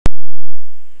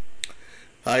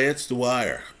Hi, it's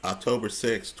Dwyer. October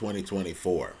 6,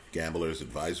 2024.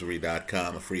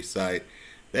 GamblersAdvisory.com, a free site.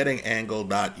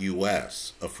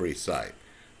 BettingAngle.us, a free site.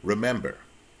 Remember,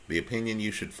 the opinion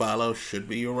you should follow should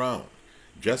be your own.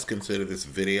 Just consider this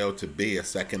video to be a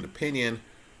second opinion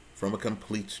from a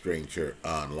complete stranger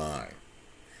online.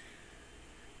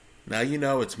 Now, you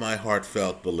know it's my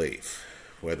heartfelt belief,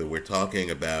 whether we're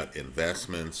talking about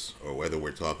investments or whether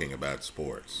we're talking about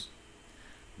sports,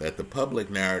 that the public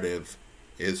narrative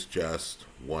is just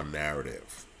one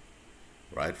narrative.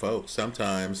 Right, folks?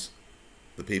 Sometimes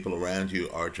the people around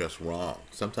you are just wrong.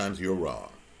 Sometimes you're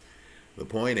wrong. The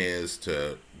point is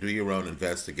to do your own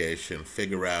investigation,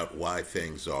 figure out why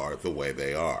things are the way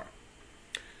they are.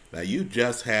 Now, you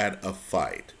just had a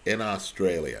fight in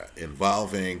Australia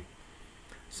involving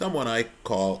someone I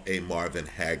call a Marvin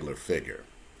Hagler figure.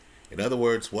 In other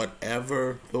words,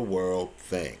 whatever the world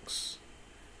thinks,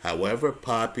 however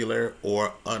popular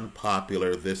or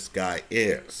unpopular this guy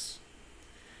is,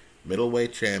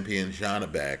 middleweight champion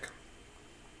Janibek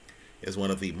is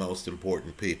one of the most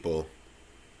important people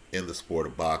in the sport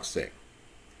of boxing.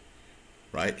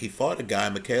 Right? He fought a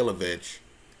guy, Mikhailovich,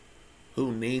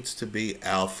 who needs to be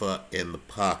alpha in the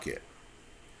pocket.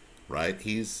 Right?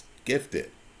 He's gifted,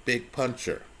 big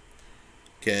puncher,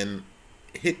 can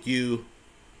hit you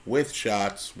with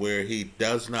shots where he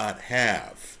does not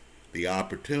have the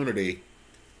opportunity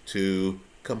to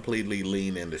completely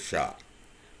lean into shot.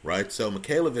 Right? So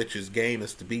Mikhailovich's game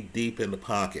is to be deep in the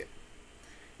pocket.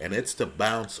 And it's to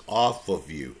bounce off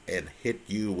of you and hit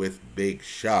you with big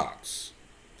shots.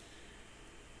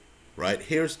 Right?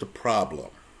 Here's the problem.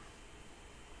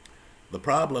 The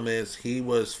problem is he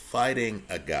was fighting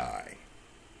a guy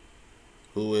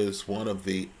who is one of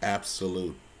the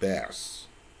absolute best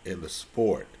in the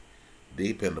sport,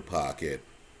 deep in the pocket,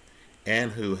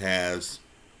 and who has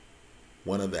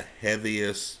one of the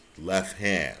heaviest left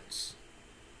hands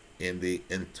in the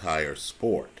entire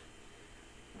sport.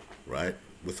 Right?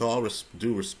 With all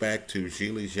due respect to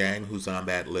Zhili Zhang, who's on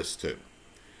that list too.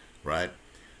 Right?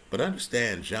 But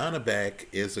understand, Janibek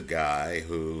is a guy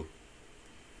who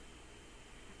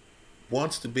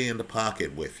wants to be in the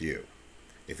pocket with you.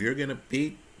 If you're going to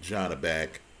beat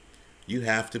Janibek, you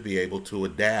have to be able to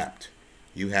adapt.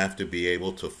 You have to be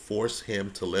able to force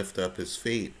him to lift up his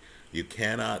feet. You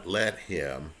cannot let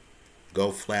him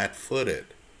go flat-footed,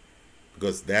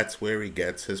 because that's where he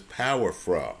gets his power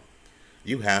from.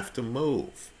 You have to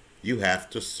move. You have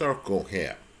to circle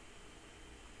him.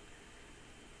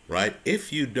 Right?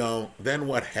 If you don't, then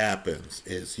what happens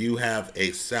is you have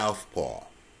a southpaw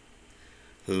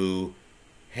who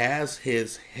has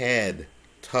his head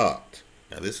tucked.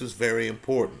 Now, this is very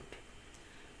important.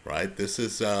 Right? This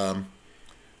is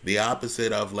the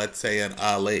opposite of, let's say, an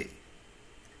Ali.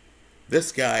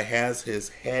 This guy has his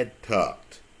head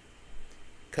tucked,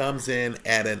 comes in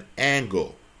at an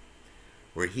angle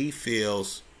where he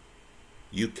feels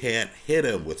you can't hit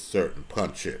him with certain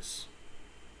punches.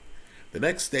 The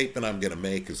next statement I'm going to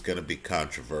make is going to be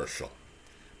controversial,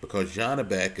 because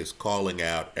Janibek is calling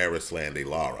out Erislandy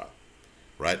Lara.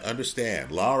 Right?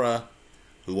 Understand, Lara,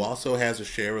 who also has a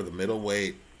share of the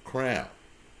middleweight crown,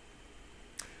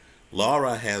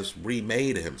 Lara has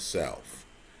remade himself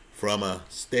from a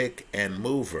stick and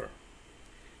mover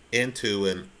into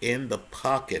an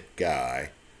in-the-pocket guy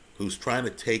who's trying to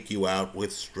take you out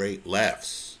with straight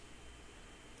lefts.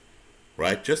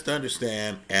 Right? Just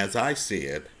understand, as I see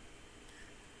it,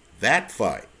 that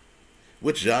fight,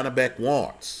 which Janibek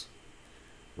wants,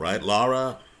 right?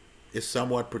 Lara is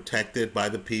somewhat protected by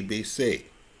the PBC.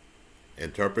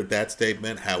 Interpret that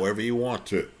statement however you want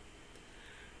to.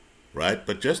 Right?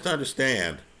 But just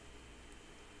understand,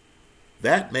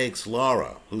 that makes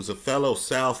Lara, who's a fellow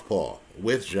southpaw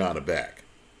with Janibek,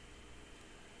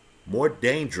 more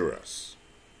dangerous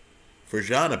for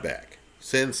Janibek,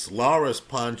 since Lara's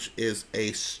punch is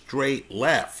a straight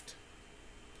left,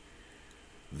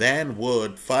 than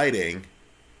would fighting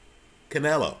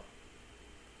Canelo.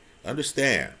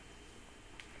 Understand,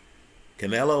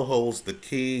 Canelo holds the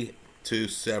key to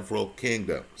several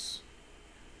kingdoms.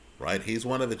 Right? He's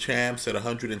one of the champs at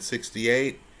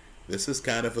 168. This is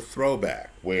kind of a throwback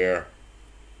where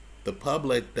the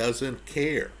public doesn't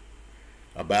care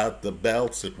about the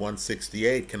belts at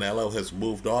 168 Canelo has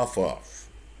moved off of.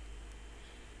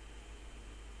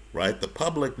 Right? The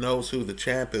public knows who the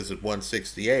champ is at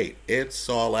 168. It's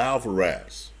Saul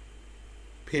Alvarez.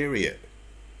 Period.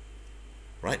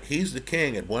 Right? He's the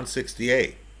king at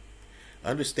 168.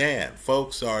 Understand,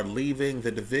 folks are leaving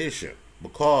the division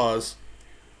because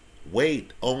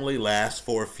weight only lasts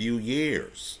for a few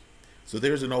years. So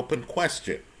there's an open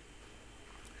question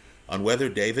on whether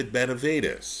David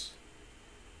Benavidez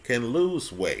can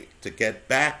lose weight to get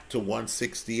back to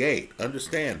 168.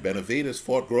 Understand, Benavidez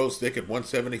fought Grosdick at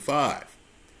 175.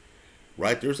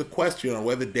 Right? There's a question on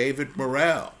whether David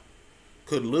Morrell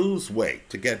could lose weight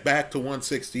to get back to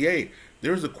 168.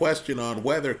 There's a question on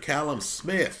whether Callum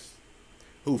Smith,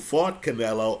 who fought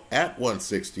Canelo at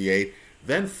 168,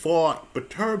 then fought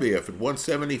Beterbiev at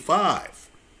 175,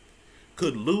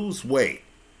 could lose weight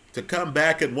to come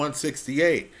back at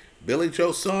 168. Billy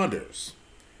Joe Saunders,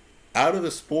 out of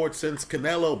the sport since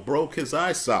Canelo broke his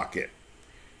eye socket,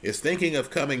 is thinking of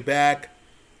coming back.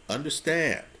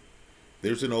 Understand,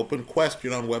 there's an open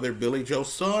question on whether Billy Joe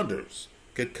Saunders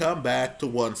could come back to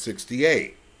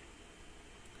 168.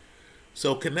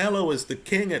 So Canelo is the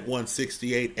king at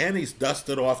 168, and he's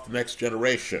dusted off the next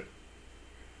generation.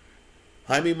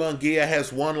 Jaime Munguia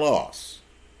has one loss.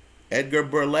 Edgar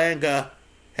Berlanga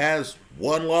has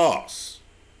one loss.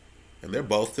 And they're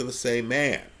both to the same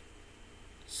man,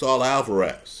 Saul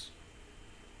Alvarez.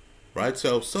 Right?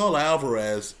 So Saul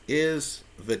Alvarez is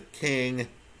the king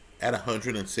at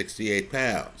 168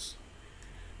 pounds.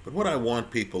 But what I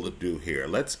want people to do here,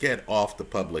 let's get off the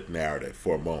public narrative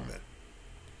for a moment,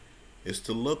 is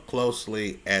to look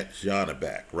closely at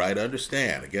Janibek, right?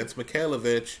 Understand, against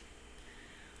Mikhailovich,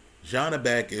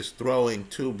 Janibek is throwing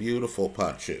two beautiful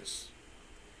punches,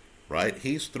 right?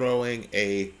 He's throwing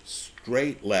a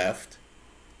straight left.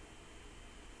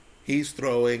 He's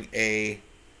throwing a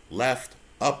left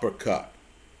uppercut.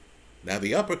 Now,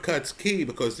 the uppercut's key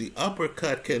because the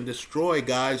uppercut can destroy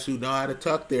guys who know how to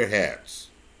tuck their heads.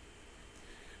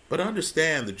 But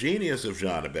understand, the genius of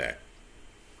Janibek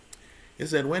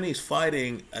is that when he's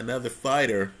fighting another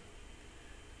fighter,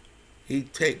 he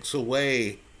takes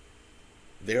away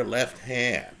their left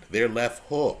hand, their left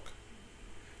hook,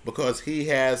 because he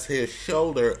has his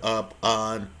shoulder up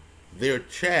on their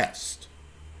chest.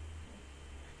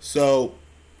 So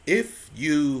if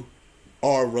you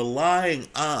are relying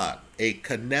on a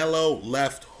Canelo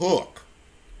left hook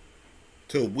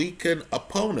to weaken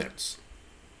opponents,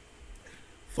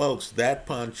 folks, that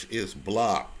punch is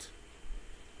blocked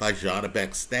by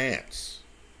Janibek's stance.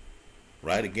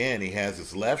 Right? Again, he has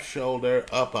his left shoulder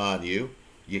up on you.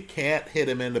 You can't hit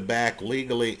him in the back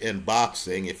legally in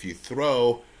boxing if you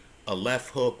throw a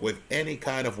left hook with any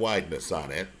kind of wideness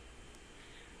on it.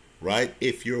 Right?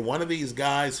 If you're one of these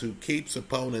guys who keeps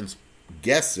opponents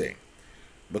guessing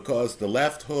because the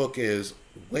left hook is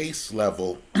waist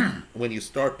level when you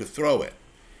start to throw it,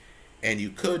 and you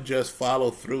could just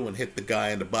follow through and hit the guy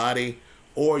in the body,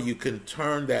 or you can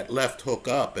turn that left hook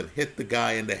up and hit the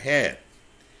guy in the head.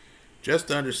 Just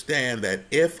understand that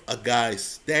if a guy's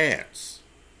stance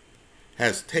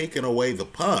has taken away the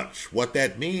punch, what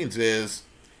that means is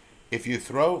if you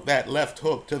throw that left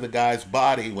hook to the guy's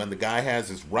body when the guy has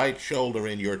his right shoulder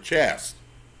in your chest,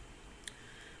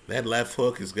 that left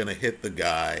hook is going to hit the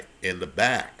guy in the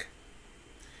back.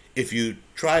 If you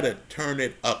try to turn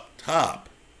it up top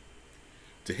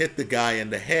to hit the guy in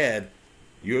the head,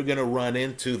 you're going to run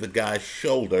into the guy's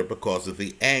shoulder because of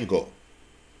the angle.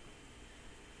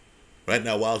 Right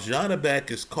now, while Janibek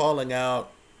is calling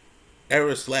out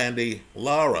Erislandy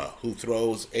Lara, who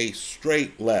throws a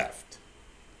straight left.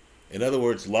 In other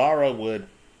words, Lara would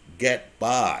get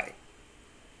by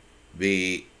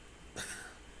the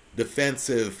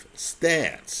defensive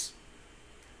stance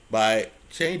by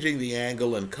changing the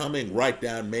angle and coming right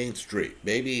down Main Street,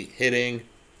 maybe hitting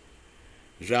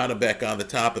Janibek on the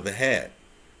top of the head.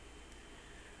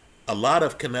 A lot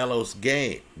of Canelo's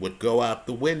game would go out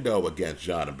the window against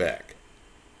Janibek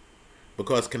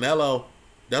because Canelo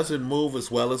doesn't move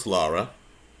as well as Lara.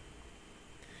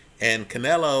 And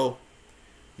Canelo,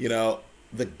 you know,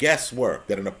 the guesswork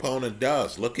that an opponent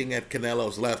does looking at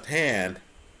Canelo's left hand,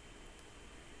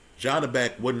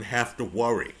 Janibek wouldn't have to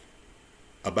worry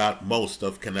about most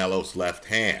of Canelo's left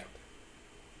hand.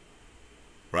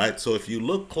 Right? So if you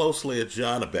look closely at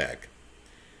Janibek,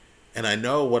 and I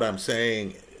know what I'm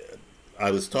saying, I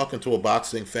was talking to a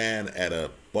boxing fan at a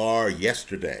bar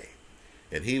yesterday,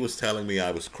 and he was telling me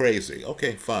I was crazy.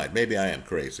 Okay, fine, maybe I am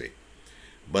crazy.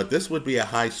 But this would be a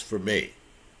heist for me.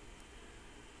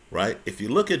 Right? If you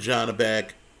look at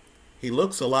Janibek, he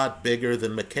looks a lot bigger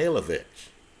than Mikhailovich.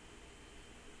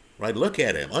 Right? Look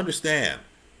at him. Understand.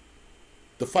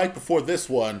 The fight before this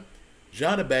one,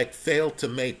 Janibek failed to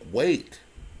make weight.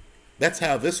 That's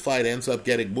how this fight ends up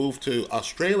getting moved to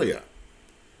Australia.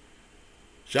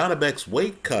 Janibek's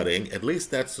weight cutting, at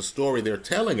least that's the story they're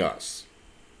telling us,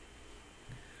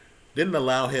 didn't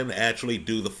allow him to actually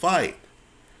do the fight.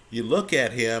 You look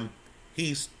at him,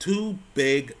 he's too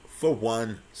big for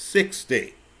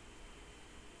 160.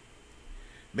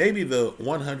 Maybe the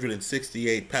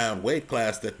 168-pound weight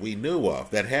class that we knew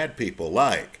of, that had people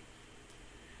like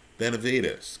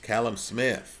Benavidez, Callum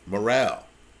Smith, Morrell.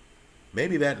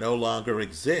 Maybe that no longer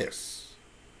exists.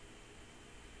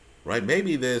 Right?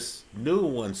 Maybe this new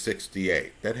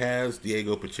 168 that has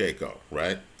Diego Pacheco,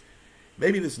 right?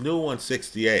 Maybe this new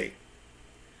 168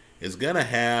 is going to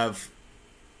have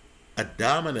a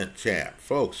dominant champ.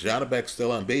 Folks, Janibek's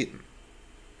still unbeaten.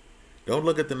 Don't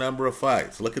look at the number of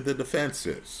fights. Look at the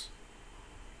defenses.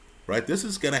 Right? This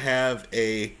is going to have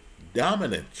a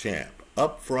dominant champ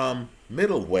up from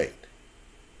middleweight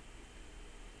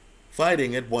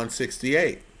fighting at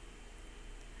 168.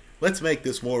 Let's make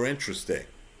this more interesting.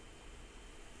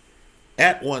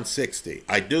 At 160,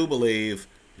 I do believe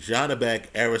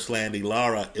Janibek-Erislandy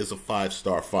Lara is a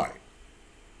 5-star fight.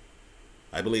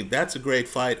 I believe that's a great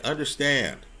fight.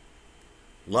 Understand,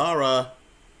 Lara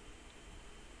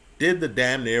did the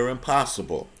damn near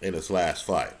impossible in his last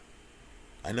fight.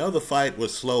 I know the fight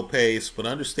was slow paced, but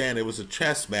understand it was a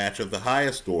chess match of the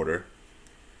highest order,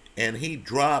 and he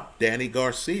dropped Danny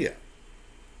Garcia.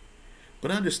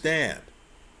 But understand,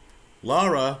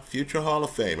 Lara, future Hall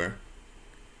of Famer,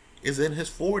 is in his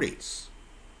 40s.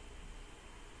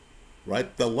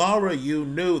 Right? The Lara you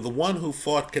knew, the one who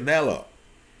fought Canelo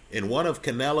in one of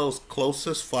Canelo's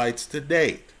closest fights to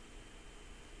date,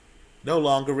 no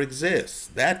longer exists.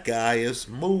 That guy is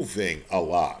moving a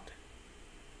lot.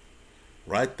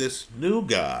 Right? This new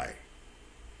guy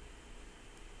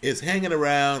is hanging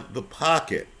around the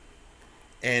pocket,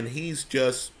 and he's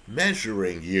just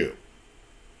measuring you.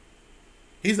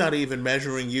 He's not even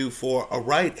measuring you for a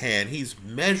right hand. He's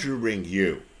measuring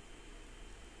you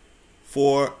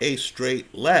for a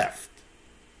straight left.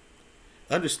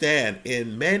 Understand,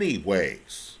 in many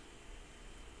ways,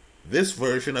 this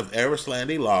version of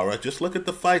Erislandy Lara, just look at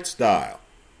the fight style,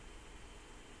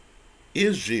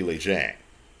 is Zhili Zhang.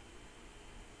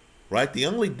 Right? The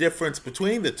only difference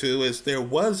between the two is there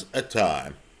was a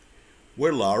time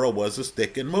where Lara was a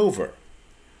stick and mover.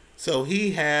 So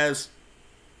he has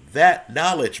that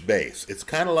knowledge base. It's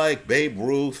kind of like Babe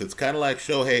Ruth. It's kind of like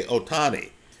Shohei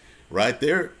Ohtani. Right?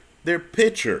 They're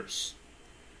pitchers.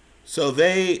 So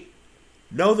they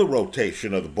know the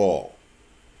rotation of the ball.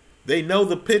 They know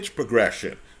the pitch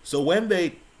progression. So when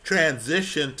they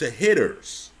transition to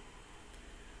hitters,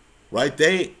 right,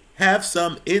 they have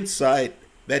some insight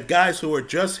that guys who are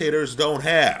just hitters don't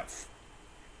have.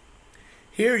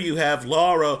 Here you have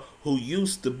Lara, who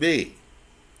used to be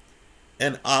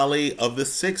an Ali of the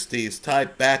 60s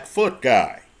type back foot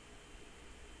guy.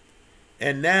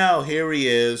 And now here he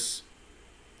is.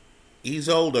 He's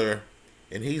older,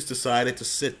 and he's decided to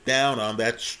sit down on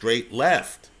that straight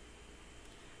left.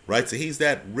 Right? So he's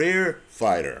that rear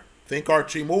fighter. Think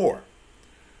Archie Moore,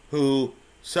 who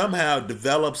somehow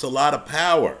develops a lot of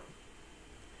power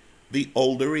the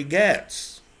older he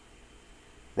gets.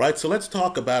 Right? So let's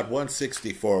talk about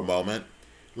 160 for a moment.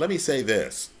 Let me say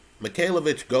this.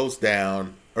 Mikhailovich goes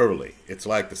down early. It's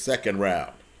like the second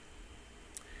round.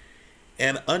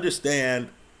 And understand,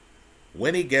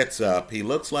 when he gets up, he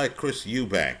looks like Chris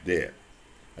Eubank did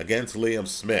against Liam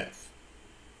Smith.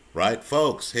 Right?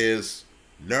 Folks, his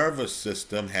nervous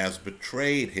system has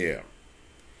betrayed him.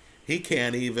 He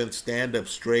can't even stand up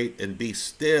straight and be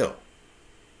still.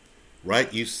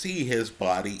 Right? You see his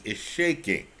body is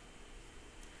shaking.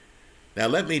 Now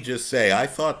let me just say, I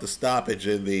thought the stoppage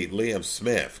in the Liam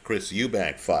Smith, Chris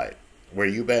Eubank fight, where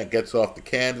Eubank gets off the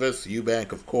canvas,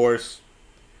 Eubank, of course,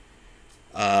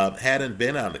 hadn't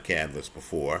been on the canvas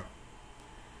before,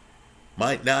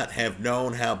 might not have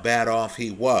known how bad off he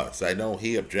was. I know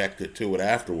he objected to it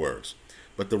afterwards.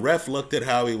 But the ref looked at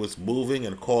how he was moving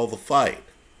and called the fight.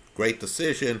 Great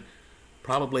decision.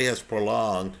 Probably has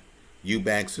prolonged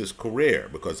Eubanks' career,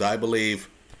 because I believe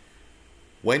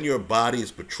when your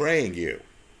body's betraying you,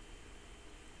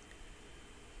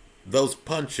 those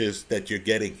punches that you're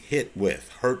getting hit with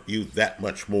hurt you that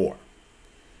much more.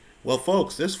 Well,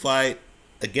 folks, this fight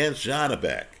against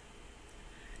Janibek,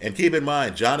 and keep in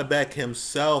mind, Janibek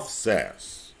himself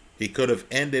says he could have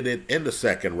ended it in the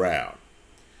second round.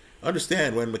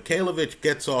 Understand, when Mikhailovich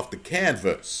gets off the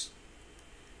canvas,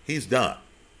 he's done.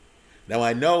 Now,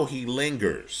 I know he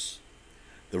lingers.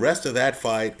 The rest of that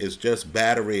fight is just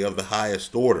battery of the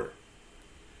highest order.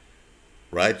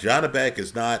 Right? Janibek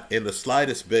is not in the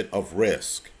slightest bit of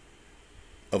risk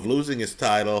of losing his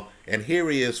title, and here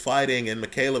he is fighting in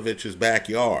Mikhailovich's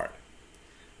backyard.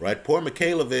 Right? Poor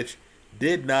Mikhailovich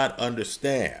did not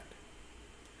understand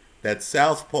that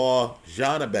southpaw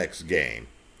Janibek's game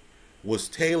was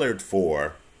tailored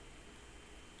for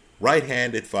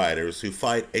right-handed fighters who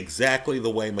fight exactly the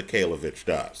way Mikhailovich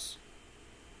does.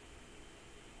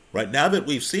 Right, now that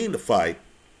we've seen the fight,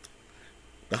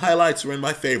 the highlights are in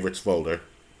my favorites folder.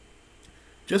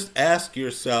 just ask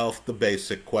yourself the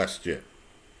basic question.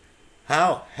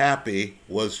 How happy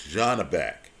was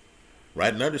Janibek?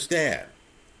 Right? And understand,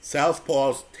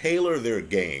 southpaws tailor their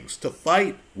games to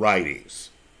fight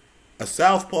righties. A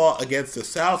southpaw against a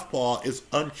southpaw is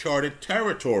uncharted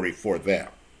territory for them.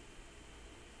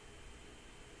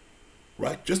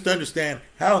 Right? Just understand,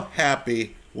 how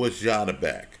happy was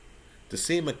Janibek to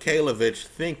see Mikhailovich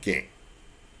thinking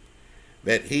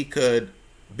that he could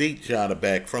beat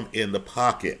Janibek from in the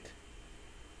pocket.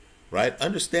 Right?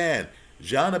 Understand,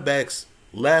 Janibek's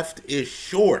left is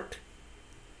short.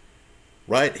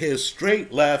 Right? His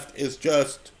straight left is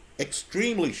just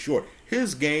extremely short.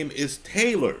 His game is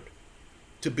tailored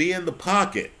to be in the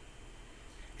pocket.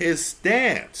 His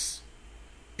stance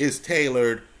is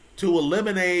tailored to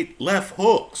eliminate left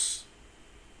hooks.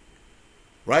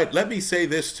 Right? Let me say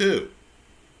this too.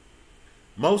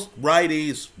 Most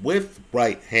righties with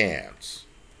right hands,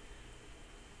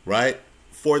 right,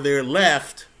 for their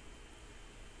left,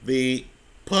 the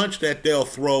punch that they'll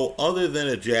throw other than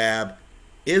a jab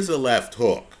is a left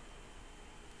hook.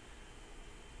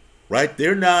 Right?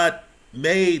 They're not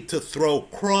made to throw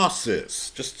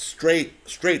crosses, just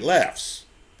straight lefts.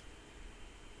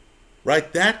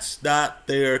 Right? That's not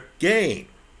their game.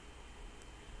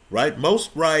 Right?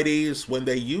 Most righties, when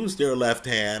they use their left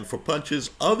hand for punches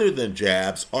other than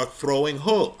jabs, are throwing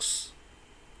hooks.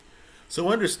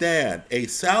 So understand, a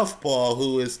southpaw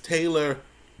who is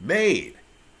tailor-made,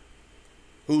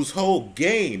 whose whole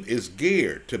game is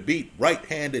geared to beat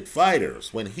right-handed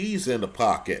fighters when he's in the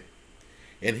pocket,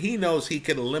 and he knows he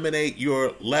can eliminate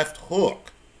your left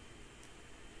hook,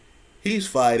 he's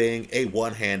fighting a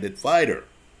one-handed fighter.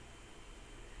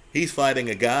 He's fighting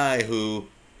a guy who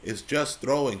is just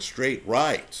throwing straight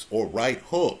rights or right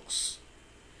hooks.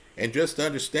 And just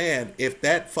understand, if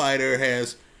that fighter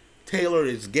has tailored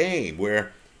his game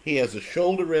where he has a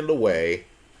shoulder in the way,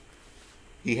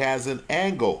 he has an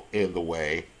angle in the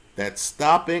way that's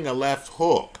stopping a left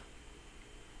hook,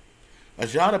 a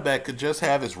Janibek could just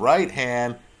have his right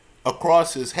hand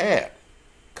across his head,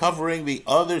 covering the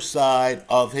other side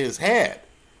of his head,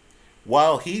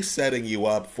 while he's setting you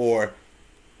up for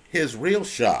his real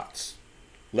shots.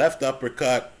 Left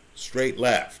uppercut, straight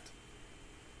left.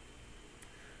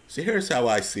 So here's how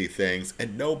I see things,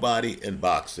 and nobody in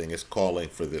boxing is calling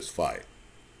for this fight.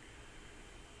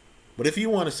 But if you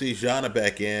want to see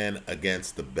Janibek in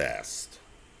against the best,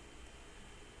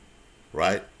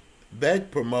 right,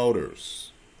 beg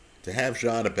promoters to have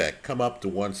Janibek come up to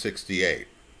 168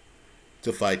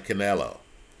 to fight Canelo.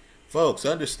 Folks,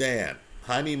 understand,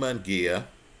 Jaime Munguia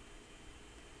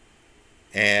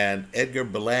and Edgar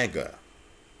Berlanga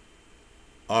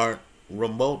aren't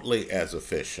remotely as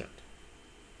efficient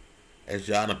as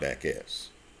Janibek is.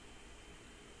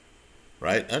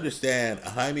 Right? Understand,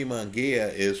 Jaime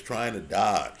Munguia is trying to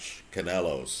dodge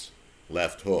Canelo's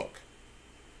left hook.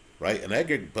 Right? And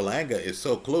Edgar Berlanga is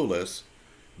so clueless.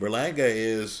 Berlanga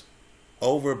is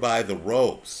over by the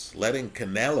ropes, letting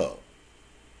Canelo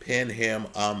pin him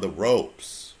on the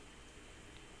ropes.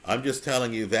 I'm just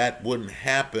telling you that wouldn't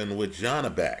happen with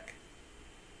Janibek.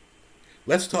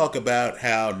 Let's talk about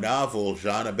how novel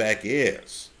Janibek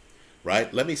is,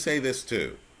 right? Let me say this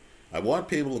too. I want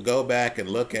people to go back and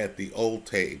look at the old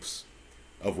tapes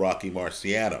of Rocky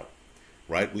Marciano,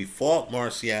 right? We fault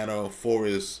Marciano for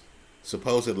his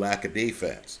supposed lack of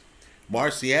defense.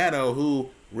 Marciano,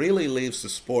 who really leaves the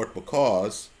sport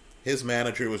because his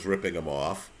manager was ripping him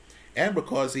off and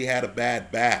because he had a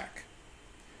bad back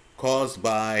caused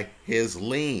by his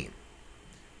lean.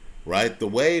 Right? The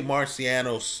way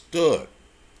Marciano stood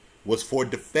was for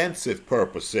defensive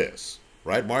purposes.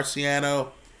 Right? Marciano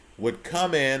would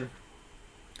come in,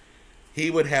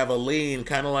 he would have a lean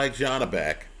kind of like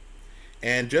Janibek,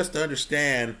 and just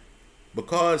understand,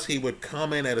 because he would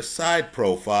come in at a side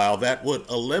profile, that would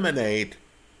eliminate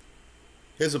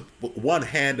his one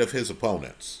hand of his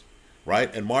opponents.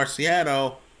 Right? And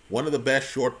Marciano, one of the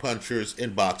best short punchers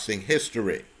in boxing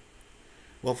history.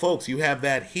 Well, folks, you have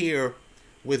that here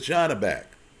with Janibek.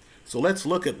 So let's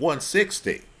look at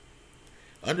 160.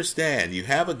 Understand, you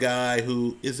have a guy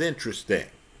who is interesting.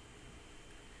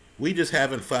 We just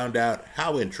haven't found out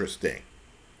how interesting.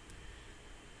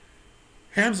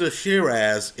 Hamza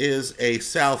Shiraz is a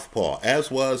southpaw,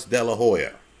 as was De La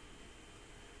Hoya.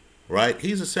 Right?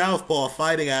 He's a southpaw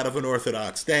fighting out of an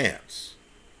orthodox stance.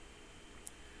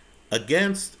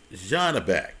 Against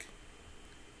Janibek,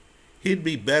 he'd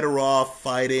be better off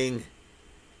fighting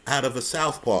out of a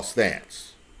southpaw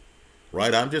stance.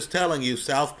 Right? I'm just telling you,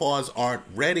 southpaws aren't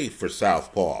ready for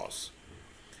southpaws.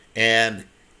 And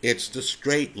it's the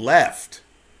straight left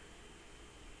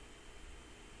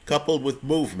coupled with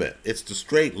movement. It's the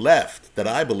straight left that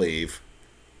I believe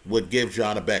would give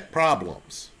Janibek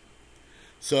problems.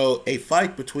 So a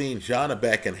fight between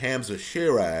Janibek and Hamza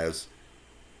Shiraz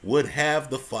would have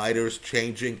the fighters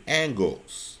changing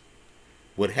angles,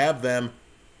 would have them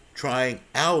trying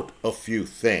out a few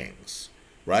things,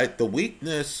 right? The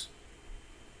weakness,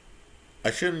 I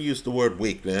shouldn't use the word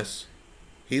weakness.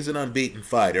 He's an unbeaten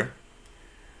fighter.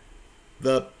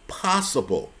 The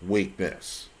possible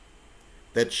weakness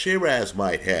that Shiraz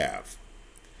might have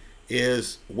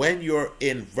is when you're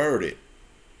inverted.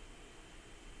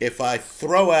 If I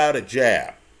throw out a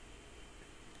jab,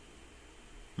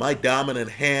 my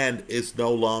dominant hand is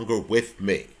no longer with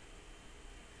me.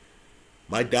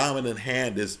 My dominant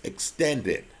hand is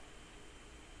extended.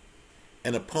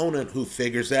 An opponent who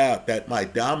figures out that my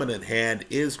dominant hand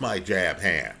is my jab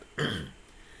hand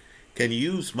can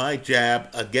use my jab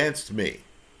against me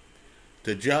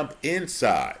to jump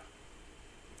inside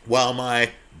while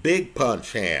my big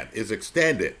punch hand is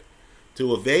extended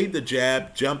to evade the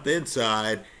jab, jump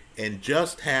inside, and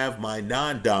just have my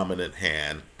non-dominant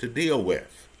hand to deal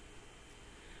with.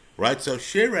 Right? So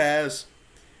Shiraz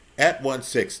at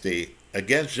 160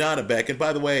 against Janibek, and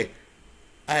by the way,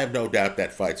 I have no doubt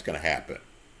that fight's going to happen.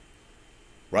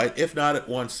 Right? If not at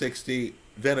 160,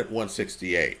 then at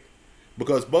 168.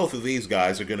 Because both of these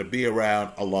guys are going to be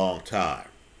around a long time.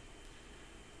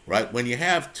 Right? When you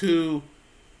have two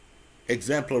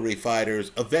exemplary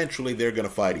fighters, eventually they're going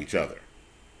to fight each other.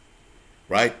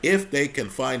 Right? If they can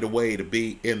find a way to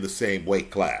be in the same weight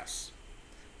class.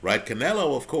 Right?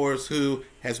 Canelo, of course, who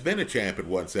has been a champ at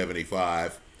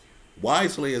 175,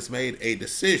 wisely has made a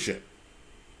decision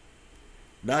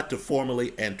not to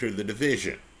formally enter the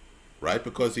division. Right?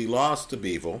 Because he lost to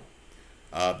Bivol.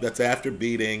 That's after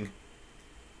beating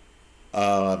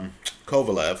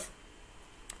Kovalev.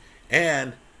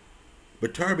 And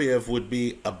Beterbiev would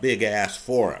be a big ass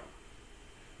for him,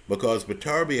 because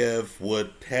Beterbiev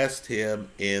would test him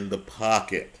in the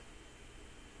pocket.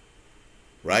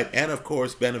 Right? And of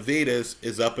course, Benavidez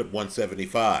is up at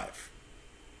 175.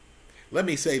 Let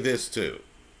me say this too.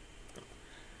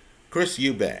 Chris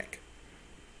Eubank.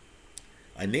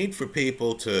 I need for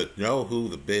people to know who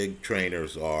the big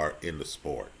trainers are in the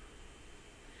sport.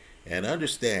 And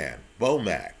understand,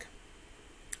 Bomac,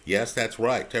 yes, that's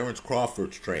right, Terence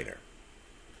Crawford's trainer,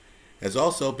 has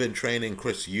also been training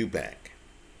Chris Eubank.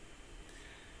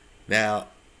 Now,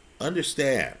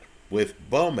 understand, with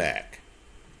Bomac,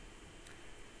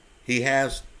 he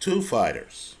has two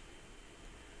fighters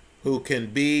who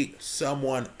can be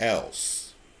someone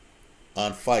else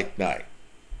on fight night.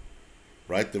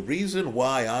 Right? The reason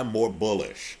why I'm more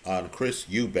bullish on Chris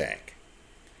Eubank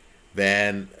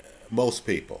than most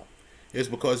people is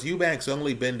because Eubank's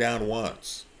only been down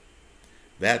once.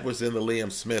 That was in the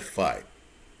Liam Smith fight.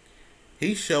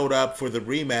 He showed up for the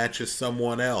rematch as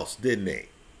someone else, didn't he?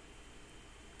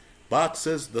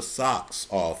 Boxes the socks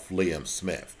off Liam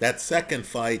Smith. That second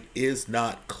fight is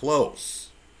not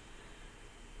close.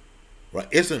 Right?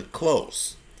 Isn't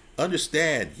close.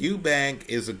 Understand, Eubank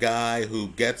is a guy who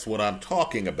gets what I'm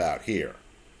talking about here.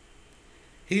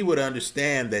 He would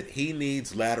understand that he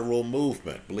needs lateral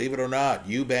movement. Believe it or not,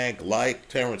 Eubank, like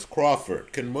Terence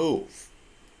Crawford, can move.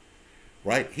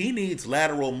 Right? He needs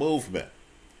lateral movement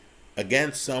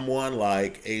against someone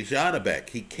like a Janibek.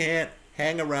 He can't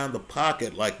hang around the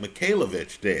pocket like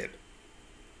Mikhailovich did,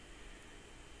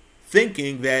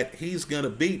 thinking that he's going to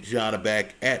beat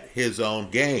Janibek at his own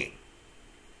game.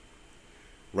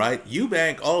 Right?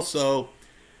 Eubank also,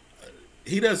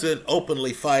 he doesn't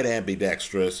openly fight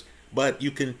ambidextrous, but you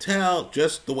can tell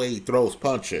just the way he throws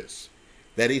punches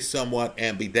that he's somewhat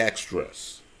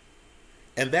ambidextrous.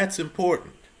 And that's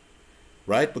important,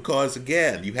 right? Because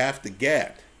again, you have to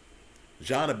get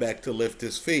Janibek to lift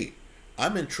his feet.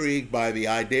 I'm intrigued by the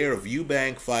idea of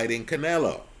Eubank fighting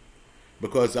Canelo,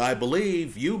 because I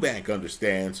believe Eubank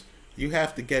understands you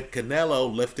have to get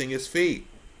Canelo lifting his feet.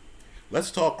 Let's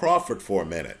talk Crawford for a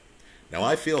minute. Now,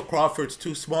 I feel Crawford's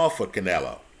too small for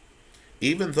Canelo,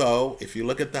 even though, if you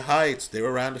look at the heights, they're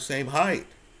around the same height.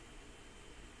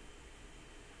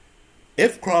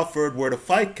 If Crawford were to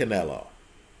fight Canelo,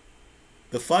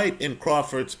 the fight in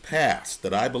Crawford's past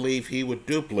that I believe he would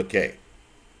duplicate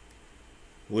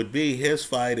would be his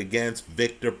fight against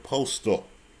Victor Postal,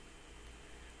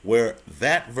 where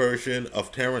that version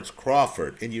of Terence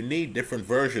Crawford, and you need different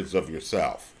versions of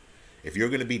yourself if you're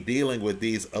going to be dealing with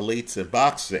these elites in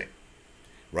boxing,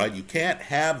 right? You can't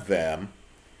have them,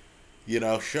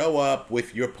 show up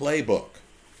with your playbook,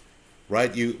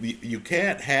 right? You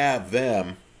can't have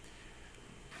them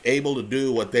able to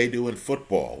do what they do in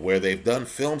football, where they've done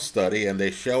film study and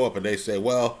they show up and they say,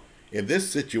 well, In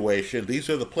this situation, these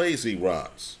are the plays he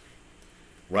runs,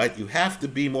 right? You have to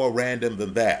be more random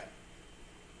than that.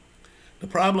 The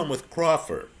problem with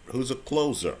Crawford, who's a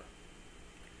closer,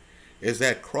 is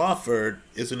that Crawford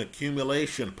is an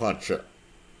accumulation puncher,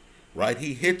 right?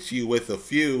 He hits you with a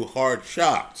few hard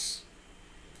shots.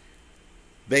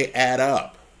 They add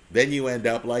up. Then you end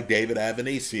up like David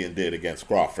Avanesian did against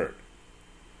Crawford,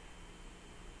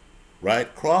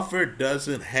 right? Crawford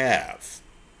doesn't have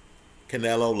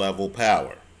Canelo level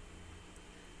power.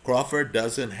 Crawford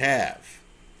doesn't have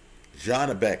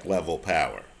Janibek level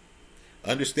power.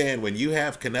 Understand, when you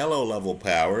have Canelo level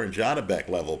power and Janibek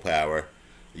level power,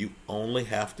 you only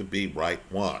have to be right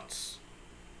once,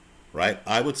 right?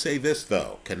 I would say this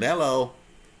though, Canelo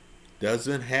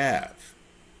doesn't have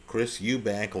Chris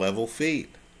Eubank level feet.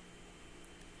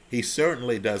 He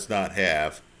certainly does not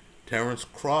have Terence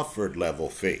Crawford level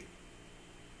feet.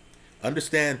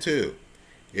 Understand too,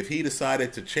 if he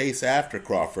decided to chase after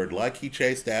Crawford like he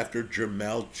chased after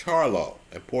Jermell Charlo,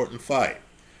 important fight,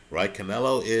 right?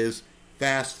 Canelo is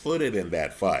fast-footed in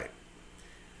that fight.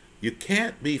 You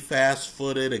can't be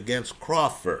fast-footed against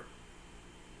Crawford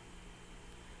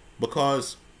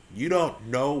because you don't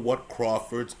know what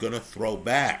Crawford's going to throw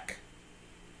back,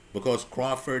 because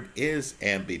Crawford is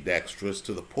ambidextrous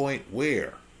to the point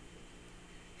where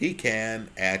he can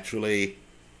actually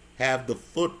have the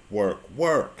footwork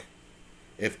work.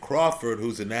 If Crawford,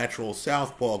 who's a natural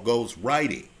southpaw, goes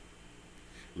righty,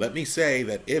 let me say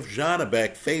that if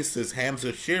Janibek faces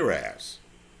Hamza Shiraz,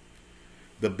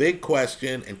 the big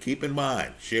question, and keep in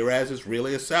mind, Shiraz is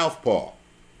really a southpaw.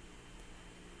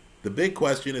 The big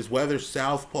question is whether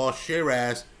southpaw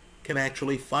Shiraz can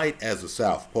actually fight as a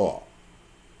southpaw.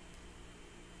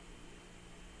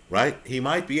 Right? He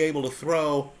might be able to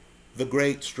throw the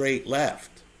great straight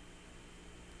left.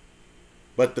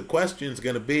 But the question is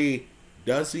going to be,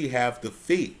 does he have the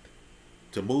feet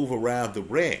to move around the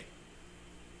ring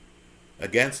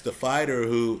against a fighter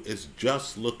who is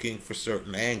just looking for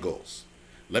certain angles?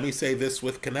 Let me say this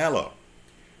with Canelo.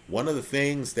 One of the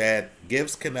things that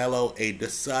gives Canelo a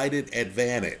decided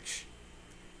advantage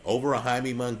over a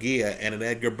Jaime Munguia and an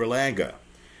Edgar Berlanga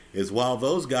is while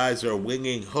those guys are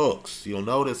winging hooks, you'll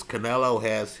notice Canelo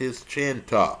has his chin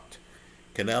tucked.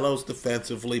 Canelo's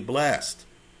defensively blessed.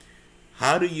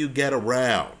 How do you get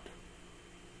around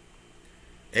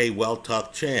a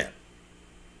well-tucked chin?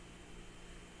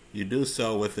 You do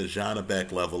so with a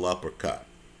Janibek level uppercut.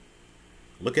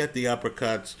 Look at the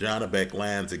uppercuts Janibek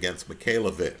lands against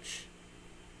Mikhailovich.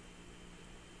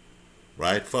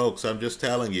 Right, folks? I'm just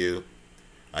telling you.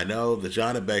 I know the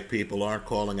Janibek people aren't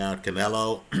calling out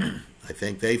Canelo. I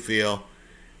think they feel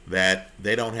that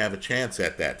they don't have a chance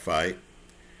at that fight.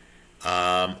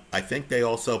 I think they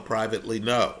also privately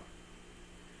know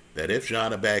that if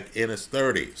Janibek in his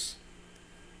 30s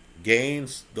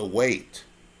gains the weight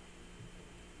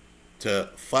to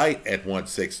fight at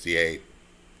 168,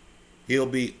 he'll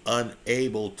be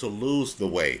unable to lose the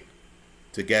weight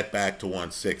to get back to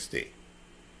 160.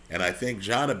 And I think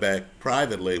Janibek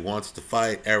privately wants to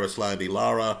fight Erislandy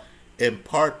Lara in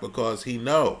part because he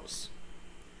knows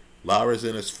Lara's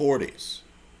in his 40s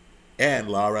and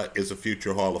Lara is a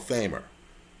future Hall of Famer.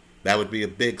 That would be a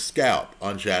big scalp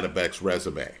on Janibek's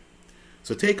resume.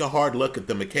 So take a hard look at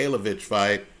the Mikhailovich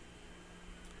fight.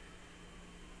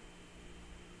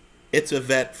 It's a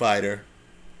vet fighter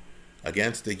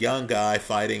against a young guy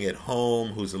fighting at home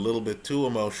who's a little bit too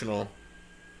emotional.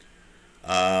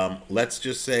 Let's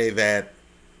just say that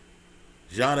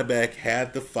Janibek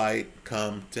had the fight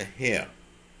come to him,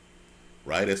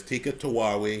 right? As Tika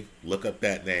Tawawi, look up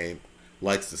that name,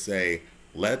 likes to say,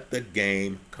 let the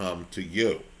game come to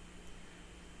you,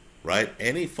 right?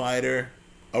 Any fighter,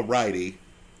 a righty,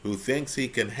 who thinks he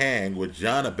can hang with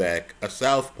Janibek, a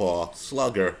southpaw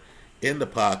slugger, in the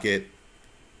pocket,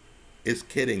 is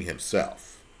kidding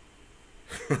himself.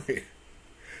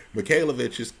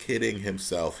 Mikhailovich is kidding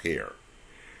himself here,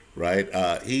 right?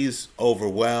 He's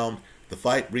overwhelmed. The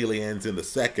fight really ends in the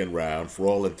second round for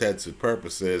all intents and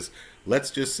purposes. Let's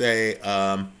just say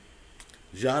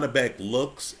Janibek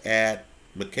looks at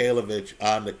Mikhailovich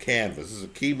on the canvas. This is a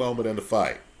key moment in the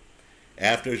fight.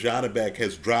 After Janibek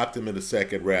has dropped him in the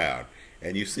second round,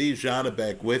 and you see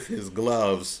Janibek with his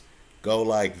gloves go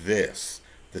like this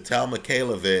to tell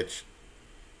Mikhailovich,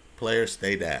 player,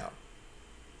 stay down,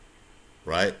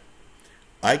 right?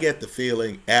 I get the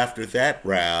feeling after that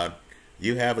round,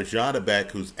 you have a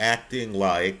Janibek who's acting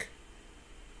like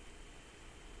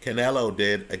Canelo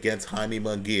did against Jaime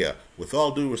Munguia. With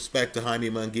all due respect to Jaime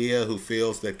Munguia, who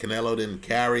feels that Canelo didn't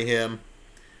carry him,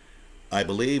 I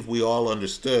believe we all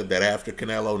understood that after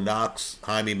Canelo knocks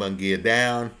Jaime Munguia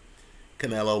down,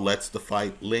 Canelo lets the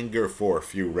fight linger for a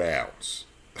few rounds.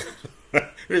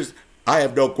 I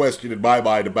have no question in my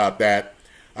mind about that.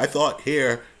 I thought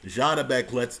here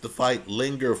Janibek lets the fight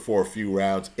linger for a few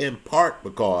rounds, in part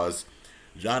because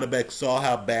Janibek saw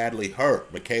how badly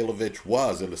hurt Mikhailovich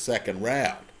was in the second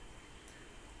round.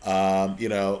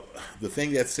 The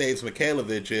thing that saves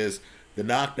Mikhailovich is the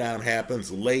knockdown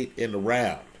happens late in the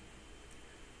round,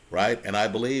 right? And I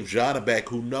believe Janibek,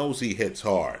 who knows he hits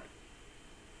hard,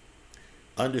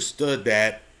 understood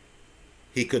that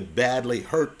he could badly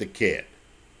hurt the kid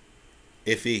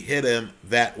if he hit him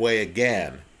that way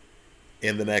again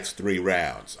in the next 3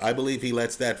 rounds. I believe he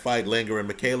lets that fight linger, and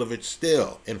Mikhailovich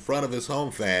still, in front of his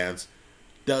home fans,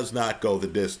 does not go the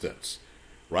distance,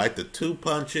 right? The 2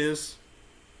 punches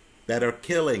that are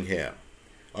killing him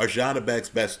are Janibek's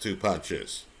best 2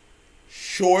 punches.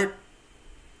 Short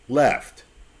left,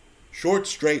 short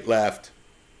straight left,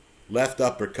 left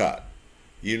uppercut.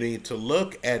 You need to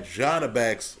look at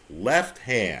Janibek's left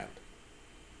hand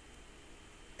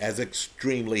as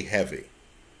extremely heavy.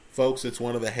 Folks, it's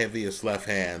one of the heaviest left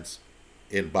hands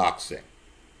in boxing,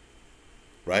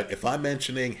 right? If I'm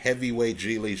mentioning heavyweight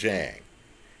Zhili Zhang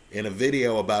in a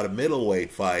video about a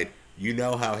middleweight fight, you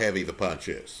know how heavy the punch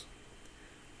is.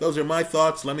 Those are my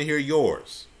thoughts. Let me hear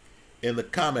yours in the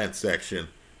comment section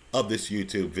of this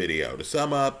YouTube video. To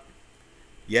sum up,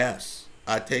 yes,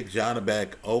 I take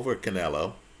Janibek over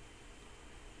Canelo.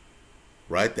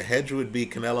 Right? The hedge would be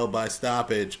Canelo by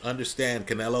stoppage. Understand,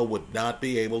 Canelo would not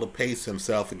be able to pace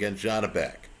himself against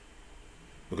Janibek,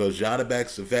 because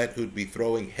Janibek's a vet who'd be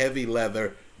throwing heavy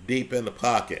leather deep in the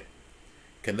pocket.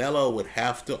 Canelo would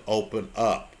have to open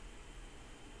up.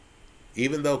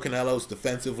 Even though Canelo's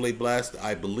defensively blessed,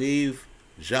 I believe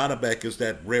Janibek is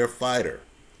that rare fighter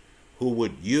who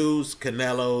would use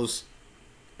Canelo's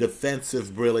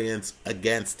defensive brilliance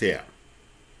against him.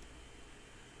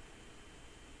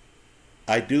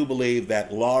 I do believe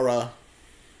that Lara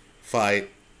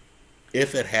fight,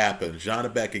 if it happens,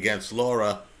 Janibek against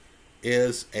Lara,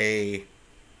 is a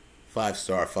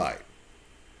 5-star fight.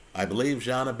 I believe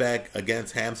Janibek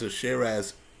against Hamza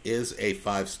Shiraz is a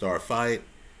 5-star fight.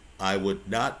 I would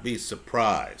not be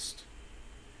surprised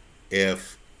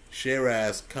if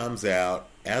Shiraz comes out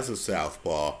as a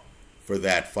southpaw for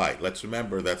that fight. Let's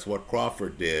remember that's what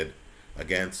Crawford did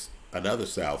against another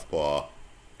southpaw,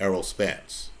 Errol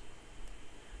Spence.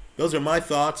 Those are my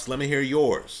thoughts. Let me hear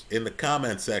yours in the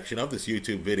comment section of this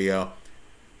YouTube video.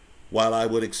 While I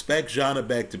would expect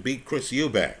Janibek to beat Chris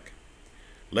Eubank,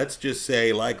 let's just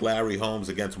say, like Larry Holmes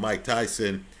against Mike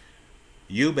Tyson,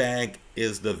 Eubank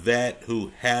is the vet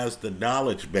who has the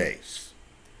knowledge base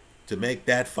to make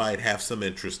that fight have some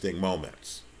interesting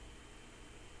moments.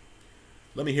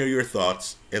 Let me hear your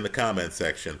thoughts in the comment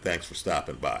section. Thanks for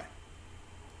stopping by.